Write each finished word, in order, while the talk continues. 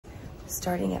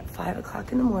starting at 5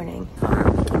 o'clock in the morning.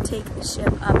 We can take the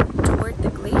ship up toward the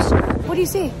glacier. What do you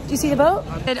see? Do you see the boat?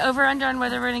 Over under on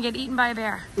whether we're gonna get eaten by a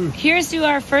bear. Here's to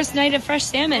our first night of fresh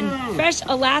salmon. Fresh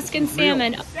Alaskan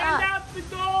salmon. Send out the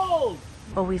gold!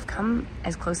 Well, we've come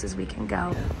as close as we can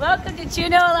go. Welcome to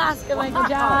Juneau, Alaska, Michael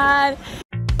John.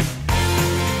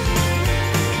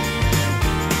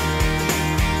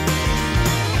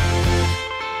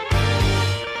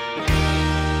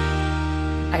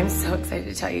 I'm so excited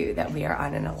to tell you that we are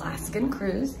on an Alaskan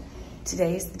cruise.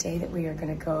 Today is the day that we are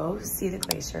gonna go see the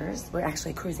glaciers. We're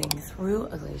actually cruising through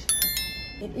a glacier.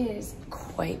 It is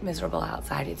quite miserable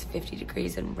outside. It's 50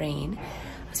 degrees and rain.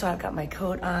 So I've got my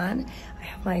coat on. I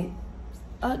have my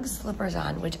Ugg slippers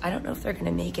on, which I don't know if they're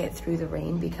gonna make it through the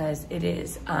rain because it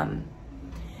is,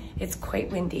 it's quite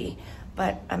windy.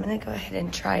 But I'm gonna go ahead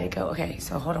and try to go. Okay,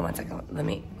 so hold on one second. Let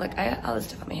me, look, all this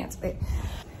stuff on my hands, wait.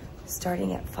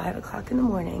 Starting at 5 o'clock in the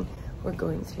morning, we're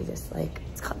going through this, like,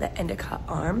 it's called the Endicott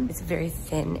Arm. It's a very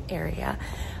thin area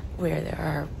where there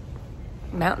are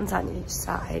mountains on each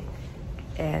side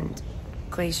and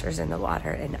glaciers in the water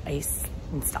and ice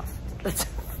and stuff.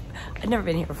 I've never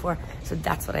been here before, so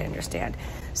that's what I understand.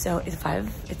 So it's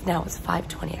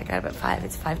 5:20. I got up at 5,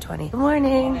 it's 5:20. Good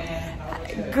morning.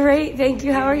 Great, thank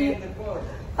you, how are you?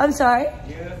 I'm sorry?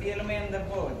 You're filming the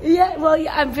boat. Yeah, well,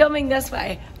 yeah, I'm filming this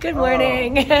way. Good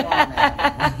morning. Oh, good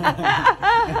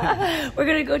morning. We're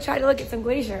gonna go try to look at some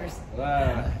glaciers.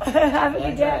 Wow. Have a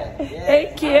good day. Yes,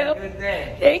 Thank you. have a good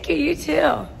day. Thank you, you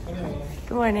too.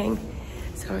 Good morning.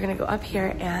 So we're gonna go up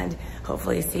here and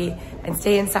hopefully see and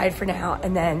stay inside for now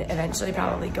and then eventually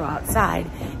probably go outside,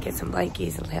 get some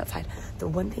blankies and lay outside. The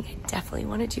one thing I definitely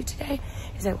want to do today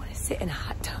is I want to sit in a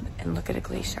hot tub and look at a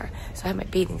glacier. So I have my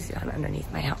bathing suit on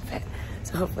underneath my outfit.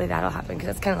 So hopefully that'll happen because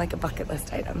it's kind of like a bucket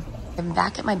list item. I'm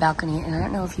back at my balcony and I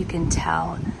don't know if you can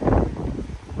tell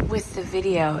with the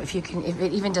video, if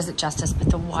it even does it justice, but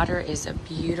the water is a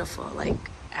beautiful, like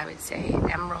I would say,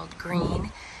 emerald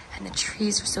green. And the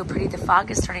trees are so pretty. The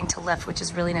fog is starting to lift, which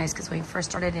is really nice because when we first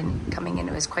started coming in,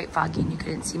 it was quite foggy and you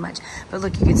couldn't see much. But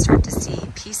look, you can start to see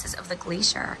pieces of the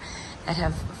glacier that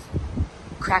have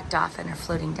cracked off and are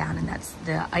floating down, and that's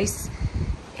the ice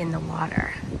in the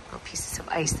water. Little pieces of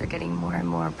ice, they're getting more and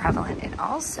more prevalent. And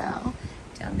also,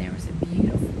 down there was a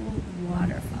beautiful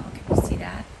waterfall. Can you see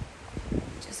that?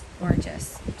 Just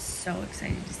gorgeous. I'm so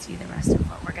excited to see the rest of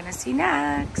what we're gonna see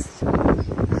next.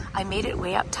 I made it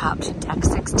way up top to deck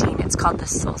 16. It's called the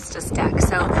Solstice deck.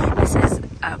 So this is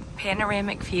a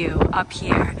panoramic view up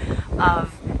here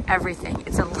of everything.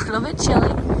 It's a little bit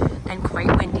chilly and quite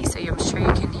windy, so I'm sure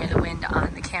you can hear the wind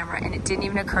on the camera. And it didn't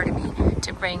even occur to me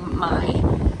to bring my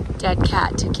dead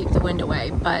cat to keep the wind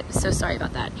away, but so sorry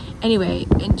about that. Anyway,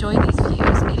 enjoy these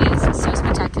views. It is so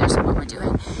spectacular. So what we're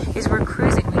doing is we're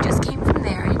cruising. We just came from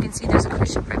there. You can see there's a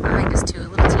cruise ship right behind us too, a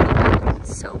little teeny boat.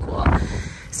 It's so cool.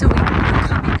 So we're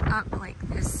coming up like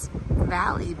this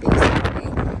valley basically,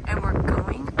 and we're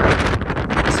going up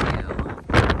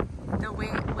to the way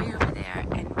over there,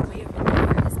 and way over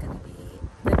there is going to be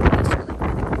the glacier, like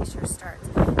where the glacier starts.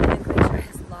 And the glacier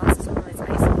has lost some of its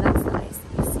ice, and that's the ice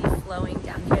that you see flowing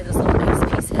down here, those little ice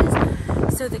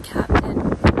pieces. So the captain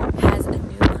has a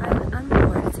new pilot on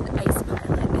board. It's an ice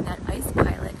pilot, and that ice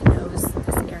pilot knows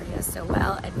this area so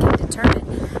well and can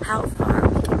determine how far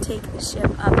we can take the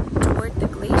ship up toward the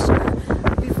glacier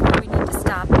before we need to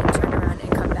stop and turn around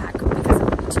and come back because it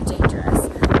would be too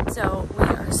dangerous. So we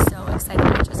are so excited.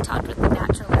 I just talked with the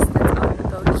naturalist that's on the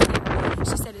boat here.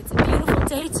 She said it's a beautiful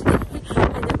day today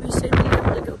and that we should be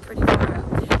able to go pretty far up.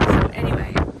 So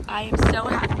anyway, I am so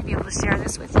happy to be able to share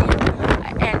this with you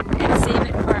and save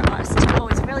it for us too. Oh,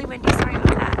 it's really windy. Sorry about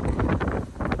that.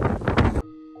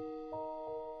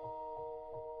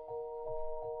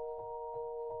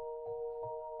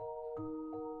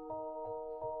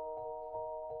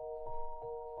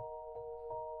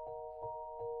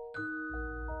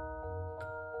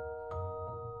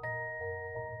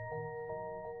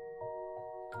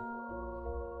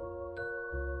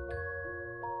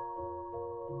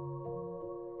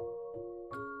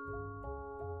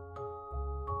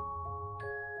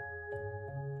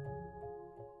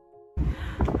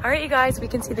 All right, you guys, we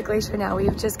can see the glacier now.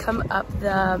 We've just come up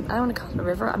the, I don't want to call it a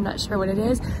river, I'm not sure what it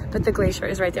is, but the glacier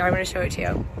is right there. I'm going to show it to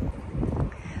you.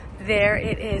 There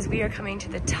it is. We are coming to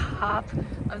the top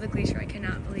of the glacier. I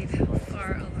cannot believe how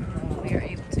far along we are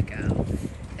able to go.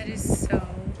 That is so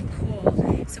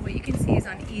cool. So what you can see is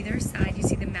on either side, you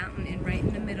see the mountain, and right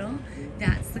in the middle,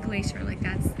 that's the glacier. Like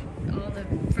that's all the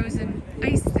frozen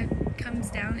ice that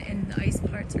comes down, and the ice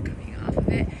parts are coming off of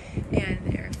it, and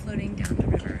they're floating down the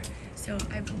river. So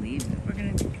I believe that we're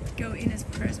gonna go in as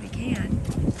far as we can,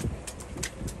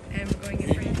 and we're going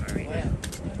in pretty far right now.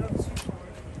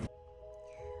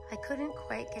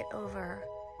 get over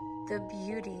the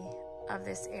beauty of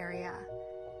this area.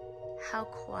 How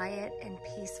quiet and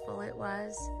peaceful it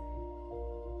was.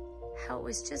 How it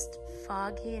was just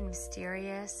foggy and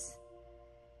mysterious.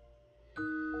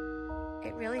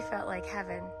 It really felt like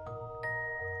heaven.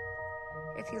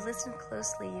 If you listened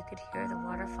closely, you could hear the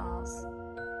waterfalls.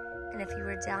 And if you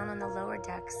were down on the lower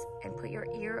decks and put your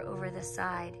ear over the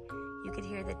side, you could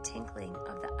hear the tinkling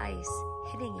of the ice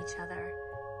hitting each other.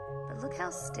 But look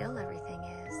how still everything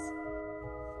is.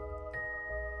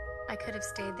 I could have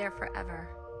stayed there forever.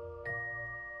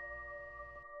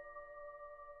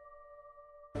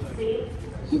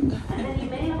 And then you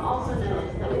may have also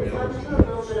noticed that we've come to a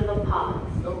little bit of a pause.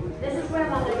 This is where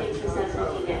Mother Nature says we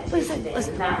can get to things.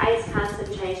 Our ice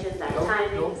concentrations, our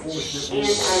timings,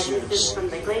 and our distance from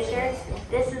the glacier.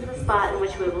 This is the spot in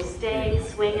which we will stay,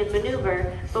 swing, and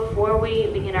maneuver before we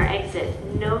begin our exit.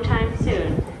 No time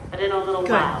soon, but in a little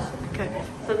while. Good.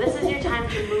 So this is your time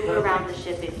to move around the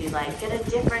ship if you like. Get a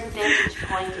different vantage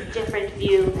point, a different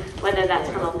view, whether that's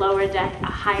from a lower deck, a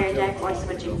higher deck, or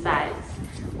switching sides.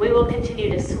 We will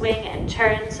continue to swing and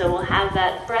turn, so we'll have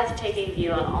that breathtaking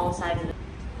view on all sides of the...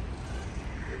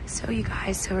 So you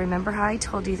guys, so remember how I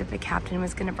told you that the captain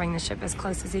was gonna bring the ship as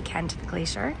close as he can to the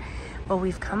glacier? Well,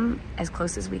 we've come as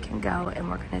close as we can go, and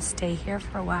we're gonna stay here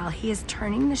for a while. He is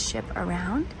turning the ship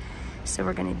around, so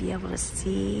we're gonna be able to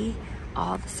see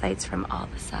all the sights from all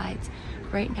the sides.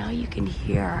 Right now you can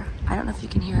hear, I don't know if you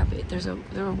can hear it, but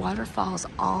there are waterfalls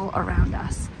all around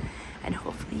us, and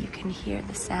hopefully you can hear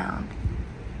the sound.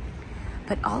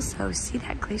 But also, see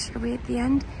that glacier way at the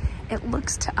end? It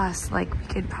looks to us like we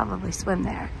could probably swim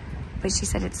there. But she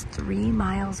said it's 3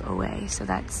 miles away. So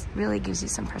that really gives you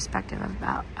some perspective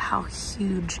about how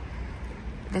huge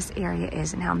this area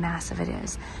is and how massive it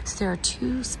is. So there are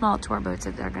 2 small tour boats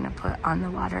that they're gonna put on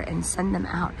the water and send them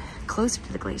out closer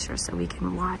to the glacier so we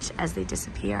can watch as they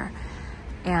disappear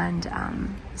and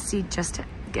see, just to,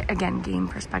 again, gain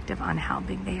perspective on how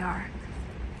big they are.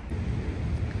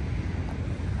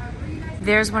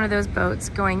 There's one of those boats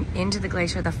going into the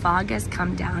glacier. The fog has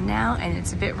come down now and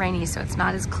it's a bit rainy, so it's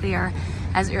not as clear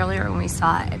as earlier when we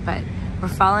saw it, but we're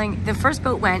following. The first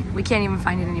boat went, we can't even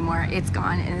find it anymore. It's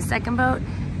gone. And the second boat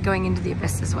going into the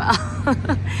abyss as well.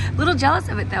 A little jealous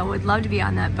of it though. Would love to be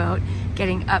on that boat,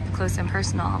 getting up close and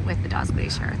personal with the Dawes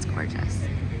Glacier. It's gorgeous.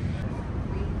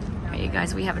 All right, you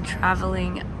guys, we have a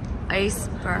traveling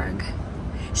iceberg.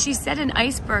 She said an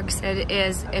iceberg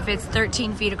is if it's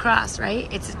 13 feet across, right?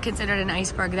 It's considered an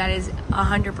iceberg. That is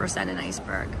 100% an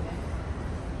iceberg.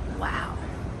 Wow.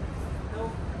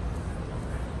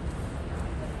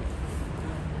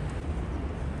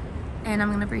 And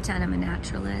I'm gonna pretend I'm a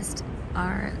naturalist.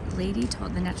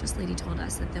 The naturalist lady told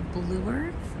us that the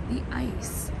bluer the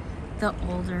ice, the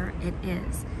older it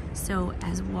is. So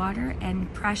as water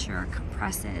and pressure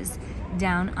compresses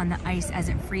down on the ice as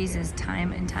it freezes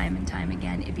time and time and time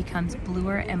again, it becomes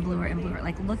bluer and bluer and bluer.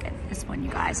 Like, look at this one, you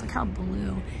guys. Look how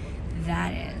blue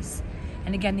that is.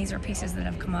 And again, these are pieces that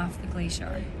have come off the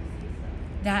glacier.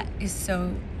 That is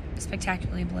so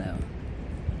spectacularly blue.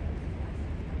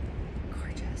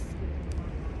 Gorgeous.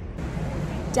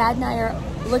 Dad and I are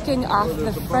looking off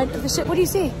the front of the ship. What do you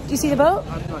see? Do you see the boat?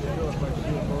 I'm not sure if I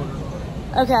see a boat or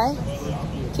not. Okay.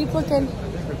 Keep looking. I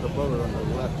think there's a boat on the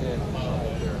left hand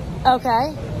side there. Okay.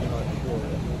 I'm not sure.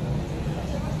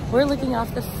 We're looking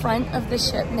off the front of the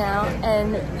ship now,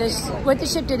 and what the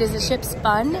ship did is the ship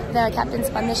spun, the captain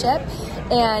spun the ship,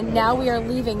 and now we are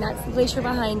leaving. That's the glacier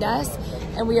behind us,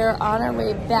 and we are on our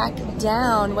way back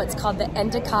down what's called the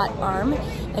Endicott Arm,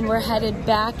 and we're headed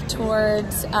back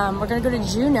towards, we're gonna go to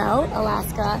Juneau,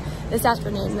 Alaska, this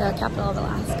afternoon, the capital of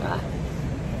Alaska.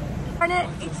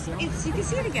 It's you can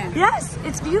see it again. Yes,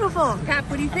 it's beautiful. Pat,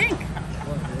 what do you think?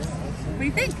 What do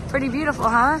you think? Pretty beautiful,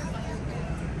 huh?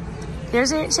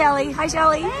 There's Aunt Shelly. Hi,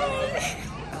 Shelly. Hey.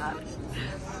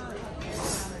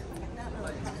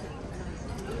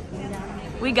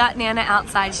 We got Nana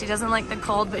outside. She doesn't like the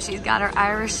cold, but she's got her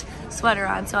Irish sweater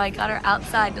on, so I got her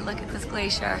outside to look at this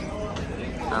glacier.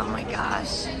 Oh my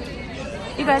gosh.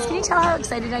 You guys, can you tell how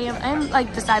excited I am? I'm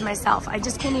like beside myself. I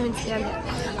just can't even stand it.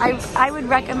 I would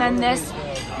recommend this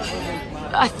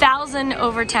 1,000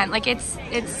 over 10. Like it's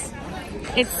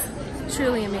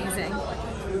truly amazing.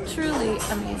 Truly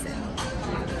amazing.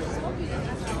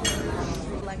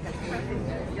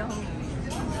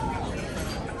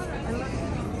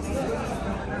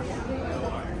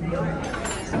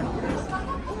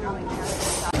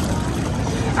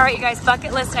 All right, you guys,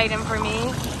 bucket list item for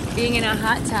me. Being in a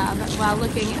hot tub while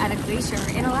looking at a glacier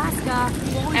in Alaska,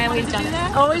 and we've done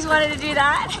it. Always wanted to do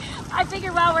that. I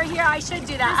figured while we're here, I should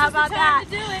do that. How about that?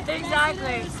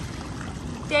 Exactly.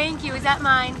 Thank you. Is that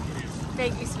mine?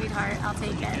 Thank you, sweetheart. I'll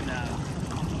take it.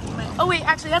 Oh wait,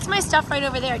 actually that's my stuff right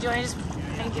over there. Do you want to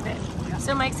just give it?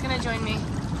 So Mike's gonna join me.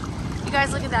 You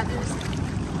guys look at that.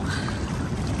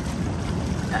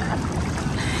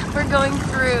 We're going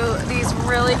through these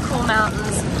really cool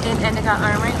mountains in Endicott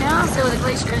Arm right now. So the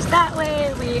glacier is that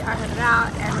way. We are headed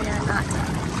out and we are not done.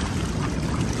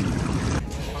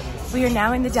 We are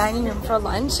now in the dining room for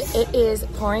lunch. It is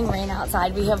pouring rain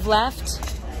outside. We have left,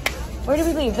 where did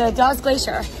we leave? The Dawes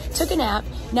Glacier. Took a nap.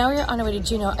 Now we're on our way to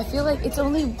Juneau. I feel like it's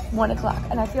only 1 o'clock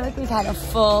and I feel like we've had a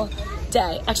full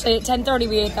day. Actually at 10:30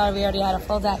 we thought we already had a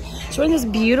full day. So we're in this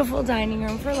beautiful dining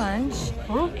room for lunch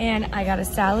and I got a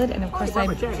salad and of course I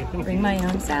bring my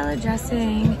own salad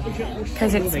dressing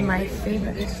because it's my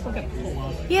favorite.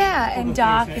 Yeah, and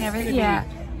Doc and everything. Yeah.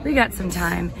 We got some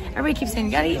time. Everybody keeps saying,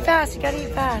 you gotta eat fast, you gotta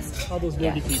eat fast. All those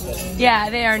nerdy people.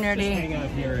 Yeah, they are nerdy. Hang out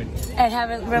here And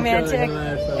have a romantic.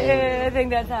 I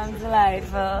think that sounds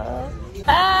delightful.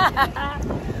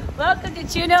 Welcome to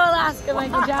Juneau, Alaska,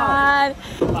 Michael John.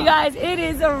 You guys, it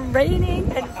is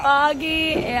raining and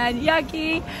foggy and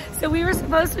yucky. So we were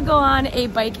supposed to go on a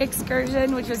bike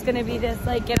excursion, which was gonna be this,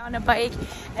 like, get on a bike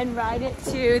and ride it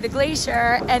to the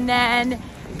glacier and then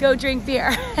go drink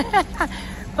beer.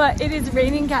 But it is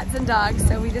raining cats and dogs,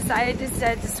 so we decided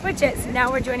to switch it. So now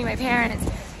we're joining my parents.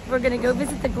 We're gonna go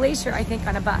visit the glacier, I think,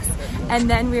 on a bus. And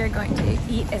then we are going to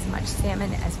eat as much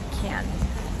salmon as we can.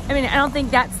 I mean, I don't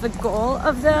think that's the goal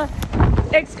of the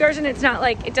excursion. It's not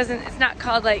like, it's not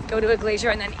called like go to a glacier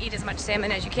and then eat as much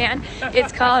salmon as you can.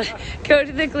 It's called go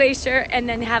to the glacier and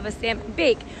then have a salmon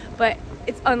bake, but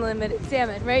it's unlimited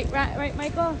salmon, right,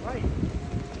 Michael? Right.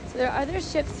 So there are other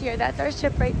ships here. That's our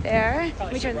ship right there.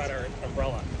 Probably should ride our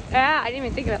umbrella. Yeah, I didn't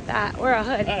even think about that. We're a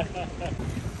hood.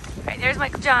 Right, there's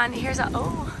Michael John. Here's a,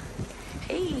 oh,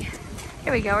 hey.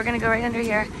 Here we go. We're gonna go right under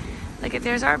here. Look at,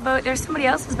 there's our boat. There's somebody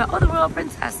else's boat. Oh, the Royal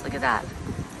Princess. Look at that.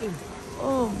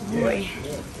 Oh boy.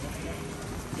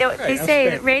 They say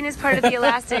that rain is part of the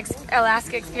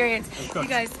Alaska experience. You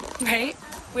guys, right?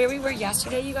 Where we were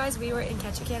yesterday, you guys, we were in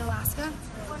Ketchikan, Alaska.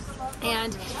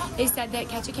 And they said that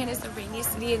Ketchikan is the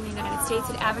rainiest city in the United States.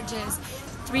 It averages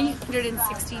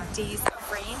 360 days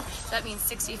of rain. So that means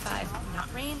 65 not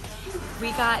rain.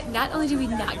 We got, not only did we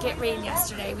not get rain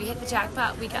yesterday, we hit the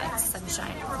jackpot, we got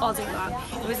sunshine all day long.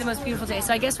 It was the most beautiful day.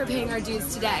 So I guess we're paying our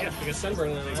dues today. Yeah, because sunburn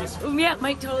is. Yeah,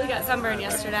 Mike totally got sunburned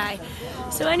yesterday.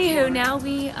 So anywho, now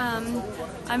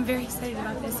I'm very excited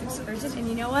about this excursion. And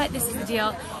you know what? This is the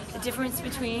deal. The difference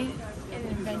between an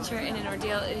adventure and an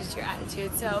ordeal is your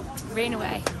attitude. So rain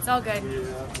away. It's all good.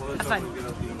 Have fun.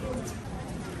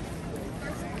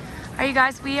 All right, you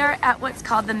guys, we are at what's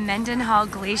called the Mendenhall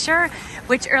Glacier,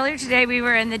 which earlier today we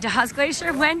were in the Dawes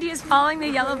Glacier. Wendy is following the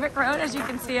yellow brick road, as you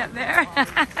can see up there.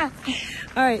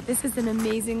 All right, this is an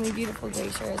amazingly beautiful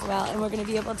glacier as well, and we're going to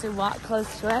be able to walk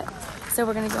close to it. So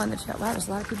we're going to go on the trail. Wow, there's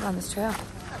a lot of people on this trail.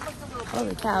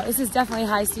 Holy cow, this is definitely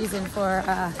high season for...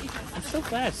 I'm so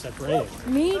glad it's separated.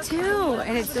 Me too,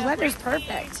 and the weather's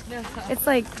perfect. It's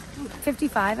like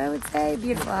 55, I would say.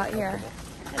 Beautiful out here.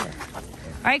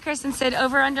 All right, Kristen said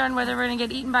over under on whether we're gonna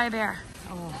get eaten by a bear.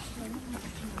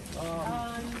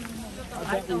 I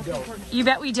bet we don't. You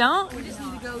bet we don't?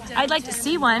 I'd like to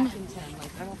see one.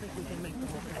 All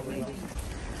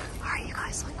right, you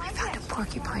guys, look, we found a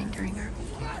porcupine during our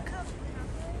walk.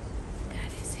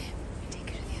 That is it. Take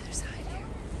it to the other side here.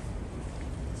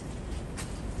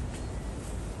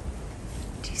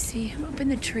 Do you see him up in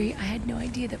the tree? I had no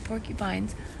idea that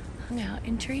porcupines hung out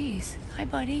in trees. Hi,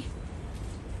 buddy.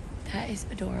 That is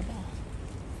adorable.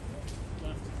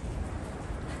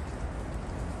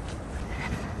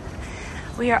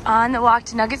 We are on the walk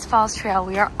to Nuggets Falls Trail.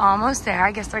 We are almost there.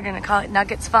 I guess they're going to call it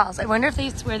Nuggets Falls. I wonder if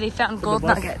it's where they found gold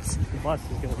nuggets. The bus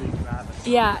is going to be traffic.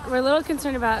 Yeah, we're a little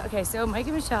concerned about, okay, so Mike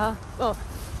and Michelle, well,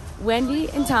 Wendy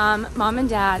and Tom, Mom and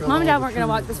Dad weren't going to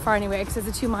walk this far anyway because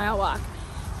it's a 2-mile walk.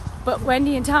 But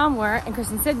Wendy and Tom were, and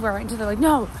Chris and Sid were, until they're like,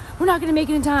 no, we're not going to make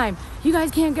it in time. You guys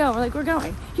can't go. We're like, we're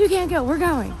going. You can't go. We're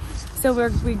going. So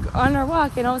we're on our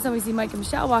walk, and all of a sudden we see Mike and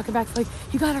Michelle walking back. It's like,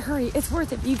 you got to hurry. It's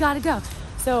worth it. You got to go.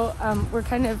 So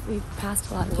we passed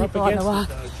a lot of people on the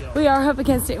walk. We are up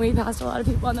against it, and we passed a lot of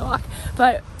people on the walk.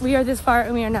 But we are this far,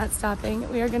 and we are not stopping.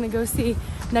 We are going to go see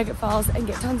Nugget Falls and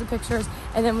get tons of pictures,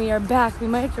 and then we are back. We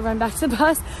might have to run back to the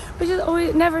bus, which is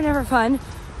always never fun.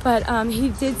 But he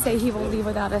did say he will leave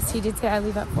without us. He did say I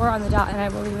leave at 4 on the dot, and I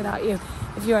will leave without you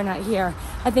if you are not here.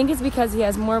 I think it's because he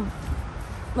has more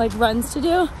like runs to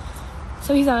do,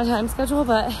 so he's on a time schedule.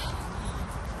 But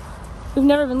we've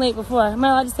never been late before. Am I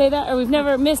allowed to say that? Or we've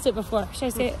never missed it before. Should I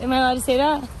say it? Am I allowed to say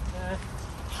that? Yeah.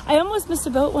 I almost missed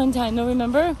a boat one time, though,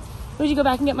 remember? Did you go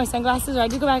back and get my sunglasses? Or I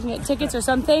did go back and get tickets or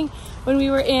something when we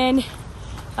were in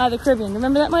The Caribbean.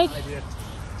 Remember that, Mike? I did.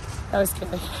 That was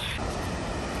good.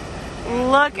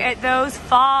 Look at those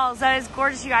falls. That is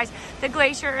gorgeous, you guys. The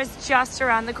glacier is just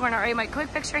around the corner. All right, Mike,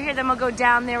 quick picture here, then we'll go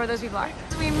down there where those people are.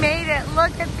 We made it.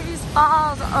 Look at these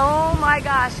falls. Oh my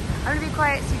gosh. I'm gonna be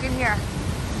quiet so you can hear.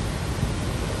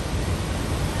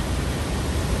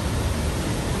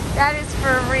 That is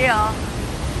for real.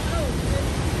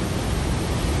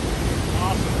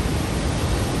 Awesome.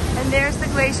 And there's the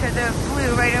glacier, the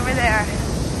blue right over there.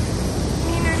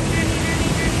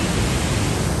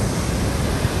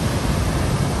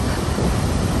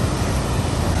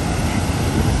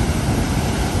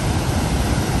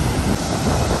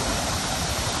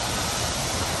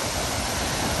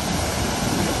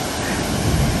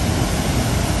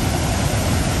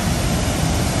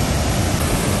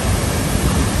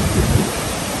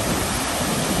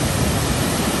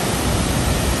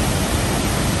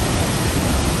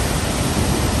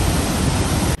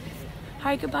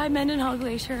 Hi, goodbye, Mendenhall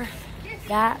Glacier.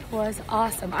 That was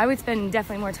awesome. I would spend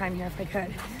definitely more time here if I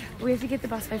could. We have to get the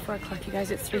bus by 4 o'clock, you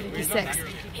guys. It's 3:56.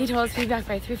 He told us to be back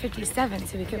by 3:57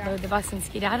 so we could load the bus and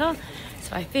skedaddle.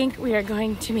 So I think we are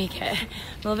going to make it. I'm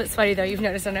a little bit sweaty though. You've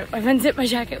noticed I've unzipped my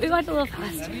jacket. We went a little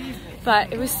fast,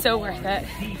 but it was so worth it.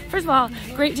 First of all,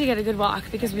 great to get a good walk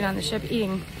because we've been on the ship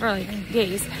eating for like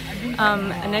days.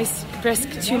 A nice brisk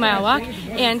 2-mile walk,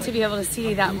 and to be able to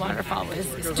see that waterfall was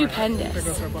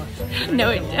stupendous.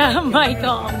 No,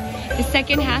 Michael. The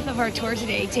second half of our tour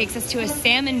today takes us to a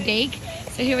salmon bake.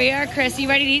 So here we are, Chris. You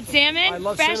ready to eat salmon? I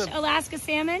love Fresh salmon. Alaska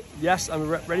salmon? Yes, I'm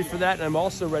ready for that, and I'm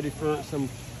also ready for some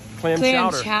clam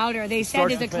chowder. They said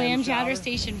Starts there's a with clam clam chowder chowder.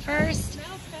 station first.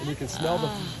 And you can smell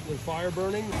the fire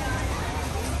burning.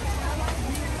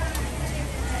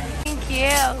 Thank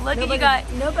you. Look at you got.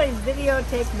 Nobody's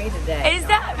videotaped me today. Is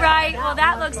that right? Well,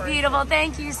 that looks beautiful.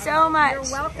 Thank you so much. You're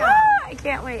welcome. Ah, I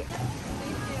can't wait.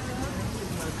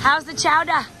 How's the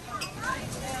chowder?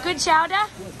 Good chowder?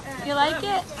 You like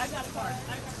it?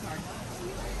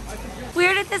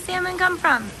 Where did the salmon come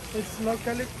from? It's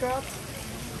locally caught.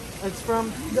 It's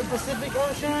from the Pacific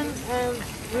Ocean, and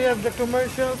we have the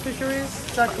commercial fisheries,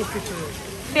 Saco fisheries.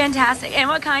 Fantastic. And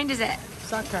what kind is it?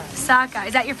 Saka. Saka.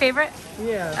 Is that your favorite?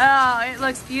 Yeah. Oh, it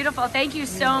looks beautiful. Thank you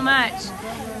so much.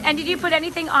 And did you put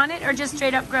anything on it or just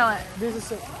straight up grill it? This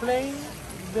is a plain,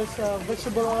 this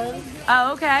vegetable oil,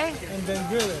 Oh, okay. and then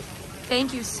grill it.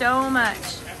 Thank you so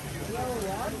much.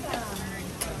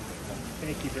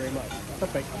 Thank you very much.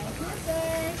 Perfect.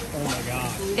 Oh my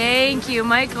gosh. Thank you,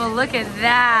 Michael. Look at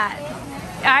that.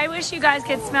 I wish you guys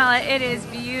could smell it. It is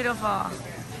beautiful. All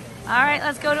right,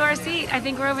 let's go to our seat. I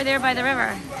think we're over there by the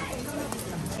river.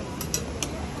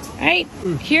 All right,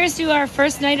 here's to our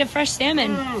first night of fresh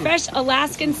salmon. Fresh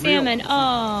Alaskan salmon.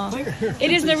 Oh,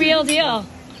 it is the real deal.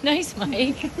 Nice,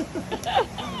 Mike.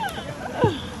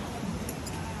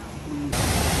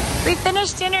 We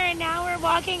finished dinner and now we're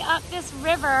walking up this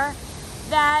river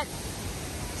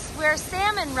where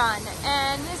salmon run,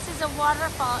 and this is a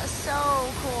waterfall. It's so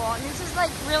cool, and this is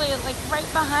like really like right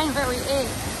behind where we ate.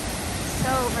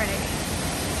 So pretty.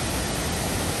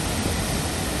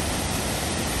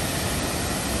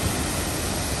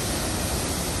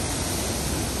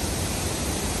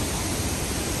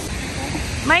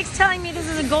 Mike's telling me this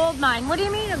is a gold mine. What do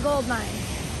you mean a gold mine?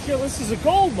 Yeah, this is a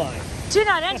gold mine. Do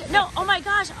not enter. No, oh my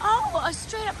gosh. Oh, a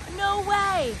straight up, no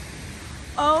way.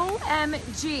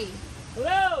 OMG.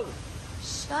 Hello.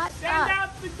 Shut Send up.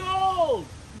 out the gold.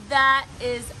 That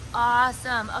is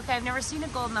awesome. Okay, I've never seen a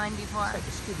gold mine before. Like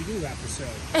a Scooby-Doo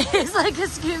episode. It's like a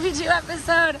Scooby-Doo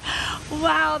episode.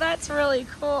 Wow, that's really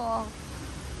cool.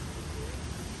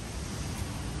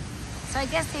 So I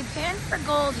guess they panned for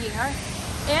gold here.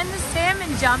 And the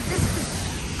salmon jump. This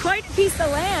is quite a piece of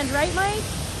land, right, Mike?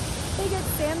 They get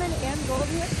salmon and gold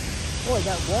here. Boy,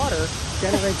 that water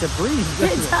generates a breeze.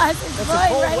 It does. It's That's a blowing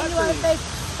cold right wet into our breeze.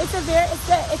 face. It's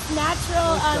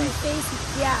natural face,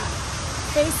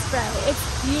 face spray. It's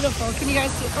beautiful. Can you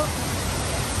guys see? Oh,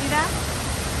 see that?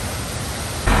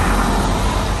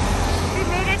 We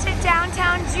made it to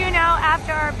downtown Juneau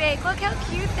after our bake. Look how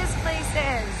cute this place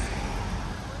is.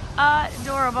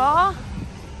 Adorable. A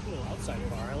little outside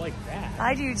bar. I like that.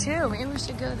 I do too. Maybe we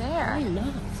should go there. Why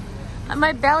not?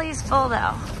 My belly's full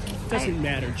though. Doesn't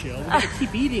matter, Jill. We gotta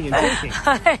keep eating and drinking.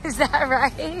 Is that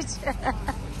right?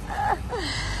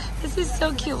 This is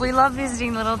so cute. We love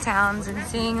visiting little towns and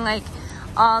seeing like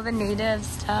all the native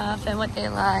stuff and what they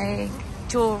like,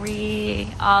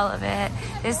 jewelry, all of it.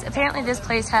 Apparently this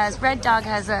place Red Dog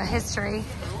has a history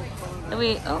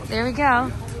that there we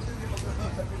go.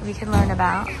 We can learn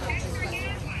about.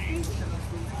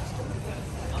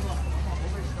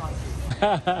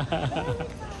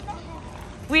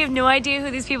 We have no idea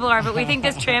who these people are, but we think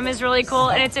this tram is really cool,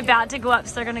 and it's about to go up,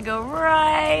 so they're gonna go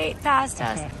right past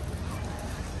us.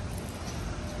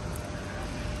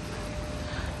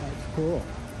 That's cool.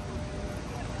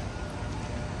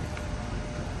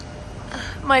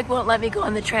 Mike won't let me go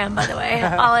on the tram, by the way.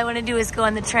 All I want to do is go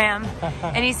on the tram.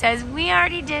 And he says, we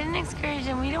already did an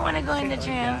excursion. We don't want to go in the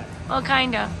tram. Well,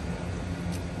 kind of.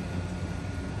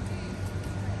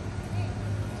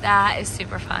 That is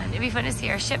super fun. It'd be fun to see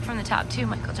our ship from the top too,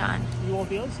 Michael John. You won't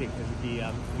be able to see it because it'd be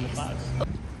in the clouds.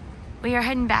 We are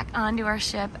heading back onto our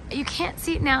ship. You can't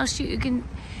see it now. Shoot, you can.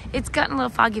 It's gotten a little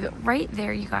foggy, but right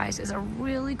there, you guys, is a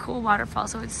really cool waterfall.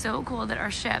 So it's so cool that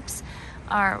our ships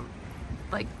are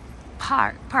like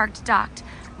parked, docked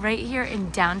right here in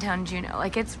downtown Juneau.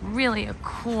 Like, it's really a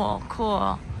cool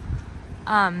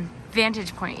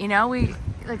vantage point. You know, we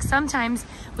like sometimes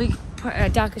we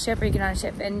dock a ship or you get on a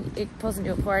ship and it pulls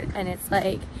into a port and it's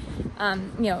like you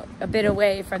know, a bit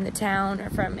away from the town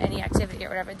or from any activity or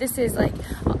whatever. This is like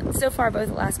so far both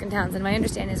Alaskan towns, and my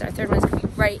understanding is our third one's gonna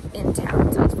be right in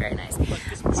town, so it's very nice. But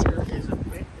this pier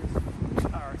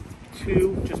are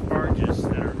two just barges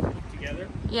that are together.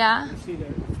 Yeah. You see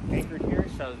they're anchored here,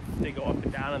 so they go up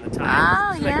and down on the tide.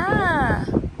 Oh yeah,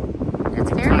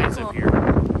 that's very Tides cool. up here.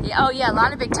 Yeah, oh yeah, a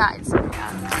lot of big tides.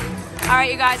 Yeah. All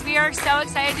right, you guys, we are so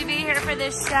excited to be here for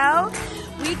this show.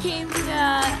 We came to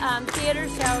the theater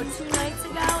show 2 nights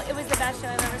ago. It was the best show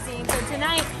I've ever seen. So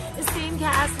tonight, the same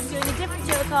cast is doing a different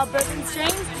show called Broken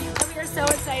Strings, and we are so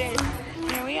excited.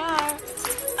 Here we are.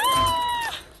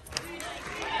 Ah!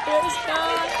 There's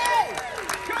God.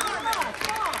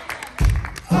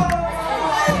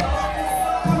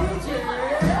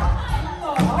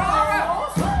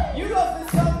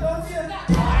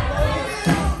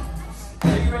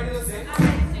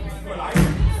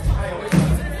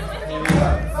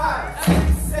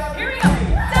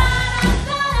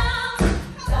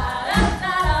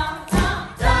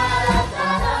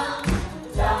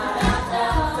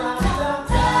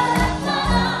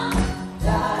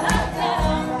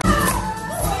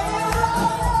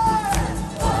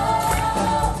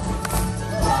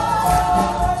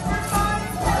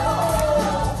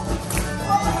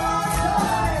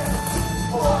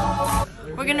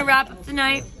 We're gonna wrap up the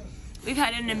night. We've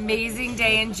had an amazing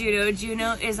day in Juneau.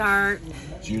 Juneau is our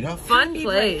fun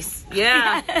place.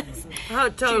 Yeah. Yes. Oh,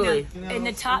 totally. Juneau. In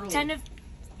the top 10 of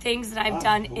things that I've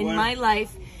done in my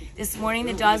life, this morning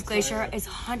the Dawes Glacier is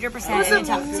 100% in the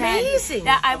top 10. Amazing.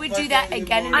 That I would do that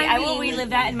again, and I will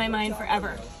relive that in my mind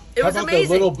forever. It was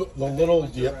amazing. The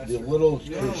little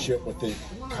cruise ship with the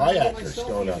kayakers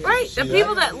going up. Right, the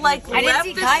people that like I didn't left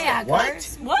see the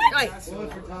kayakers. ship. What? Right.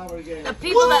 The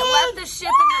people that left the ship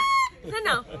in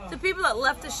the the people that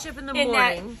left the ship in the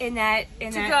morning in that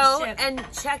go ship. and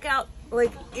check out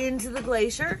like into the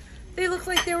glacier. They looked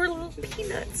like they were little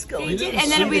peanuts going. They did, and see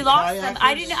then we the lost them.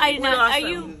 I kayakers? did We not. lost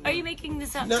Are you making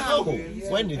this up? No,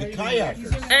 Wendy, the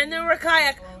kayakers. And there were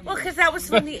kayak. Well, because that was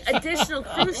from the additional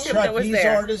cruise ship that was Trapeze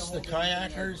there. artists, the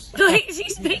kayakers.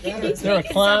 She's making There were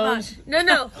clowns.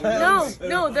 No,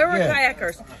 there were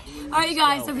kayakers. All right, you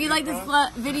guys. So if you like this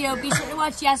video, be sure to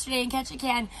watch yesterday and catch a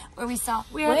can where we saw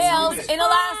whales in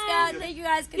Alaska. Thank you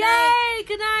guys. Good night. Yay!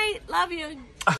 Good night. Love you.